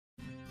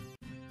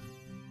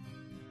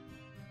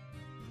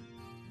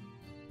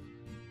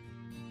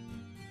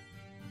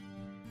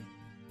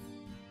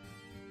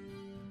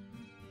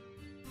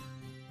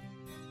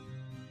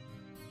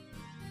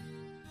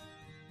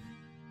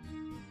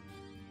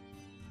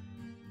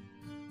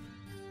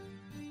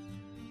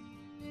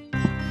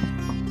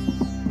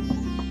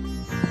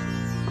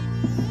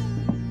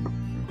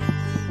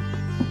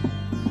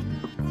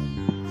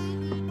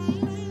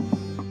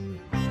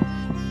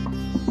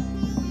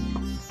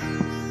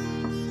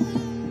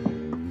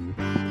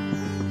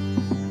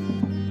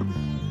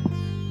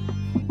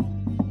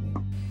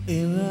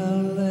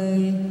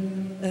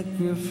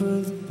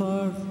Griffith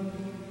Park.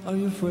 Are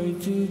you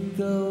afraid to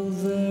go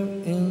there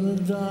in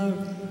the dark?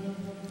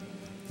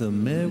 The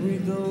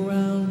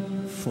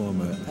merry-go-round,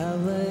 former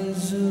LA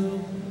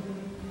Zoo,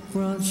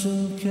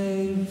 Bronson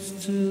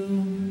Caves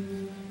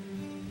too.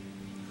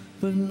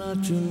 But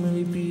not too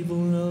many people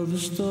know the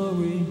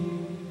story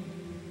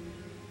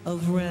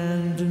of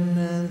Rand and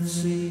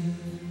Nancy.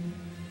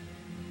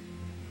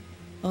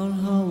 On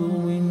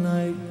Halloween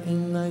night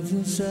in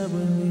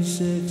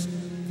 1976,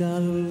 got a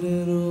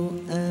little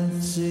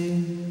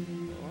antsy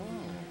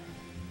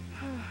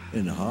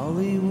in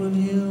Hollywood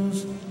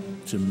Hills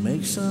to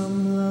make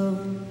some love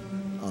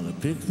on a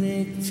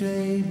picnic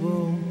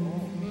table.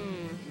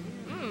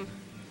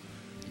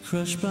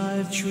 Crushed by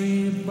a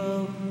tree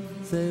above,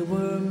 they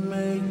were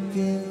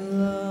making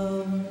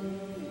love.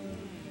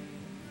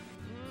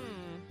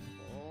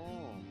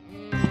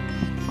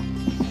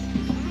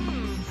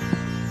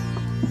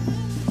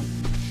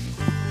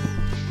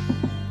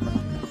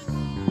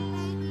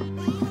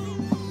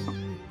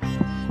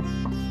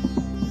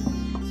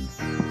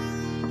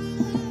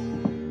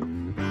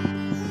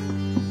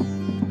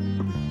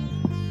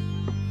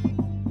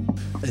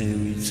 A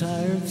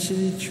retired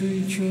city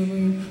tree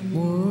trimmer,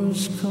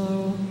 Morris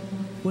Carl,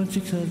 went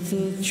to cut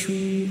the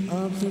tree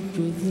off the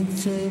picnic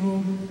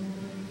table.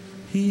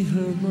 He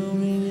heard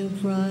moaning and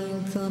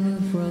crying coming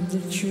from the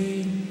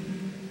tree.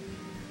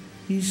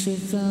 He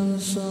set down the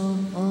saw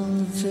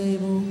on the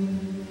table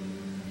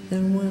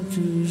and went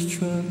to his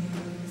truck.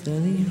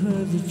 Then he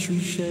heard the tree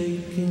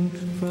shaking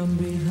from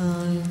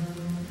behind.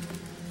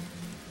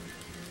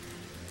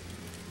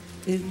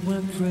 It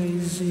went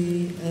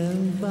crazy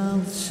and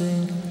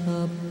bouncing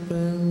up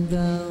and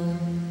down,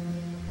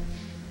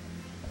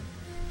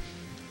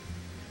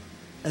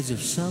 as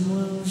if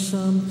someone or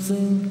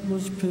something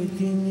was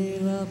picking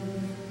it up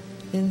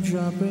and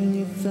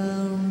dropping it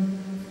down.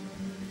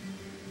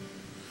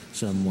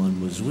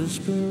 Someone was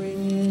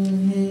whispering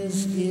in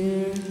his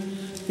ear.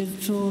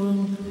 It told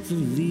him to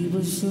leave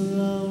us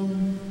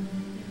alone.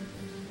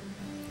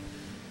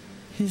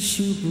 His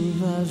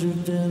supervisor,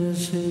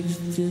 Dennis Higgs,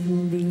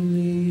 didn't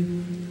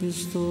believe his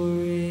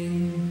story.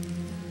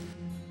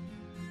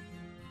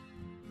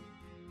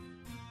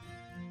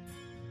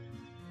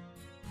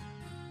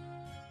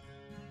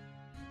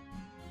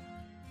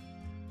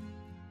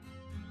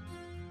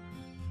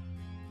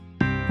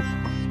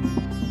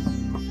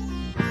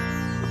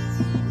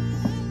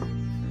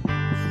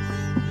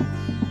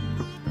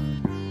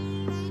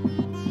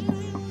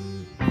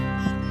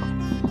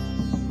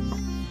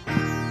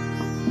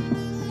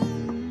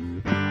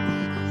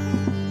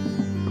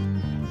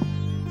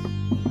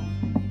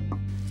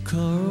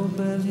 Carl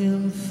bet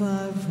him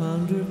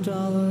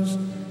 $500.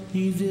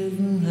 He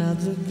didn't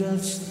have the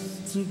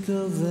guts to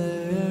go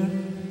there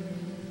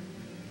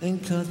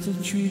and cut the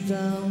tree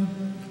down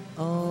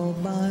all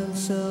by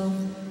himself.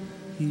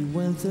 He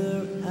went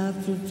there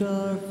after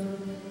dark.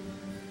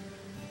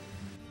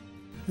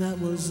 That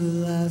was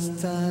the last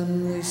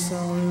time they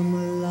saw him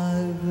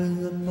alive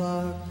in the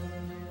park.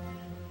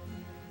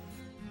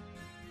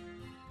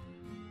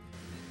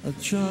 A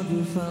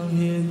jogger found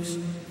Higgs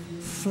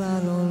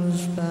flat on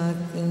his back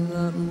and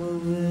not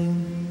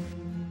moving.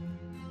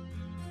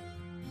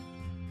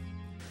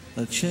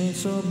 A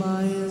chainsaw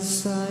by his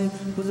side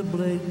with a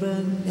blade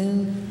bent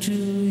into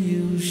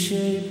U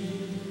shape.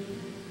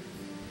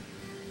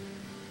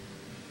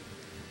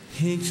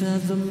 Higgs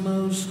had the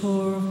most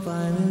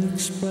horrifying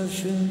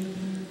expression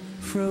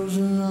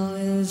frozen on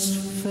his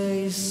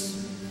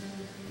face,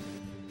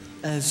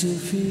 as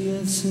if he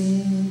had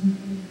seen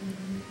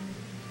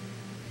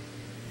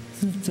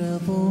the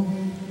devil.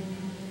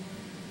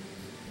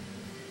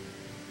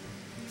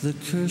 The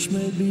curse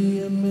may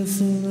be a myth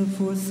in the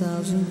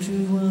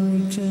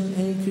 4,210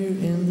 acre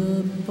in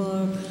the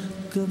park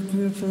of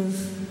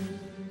Griffith.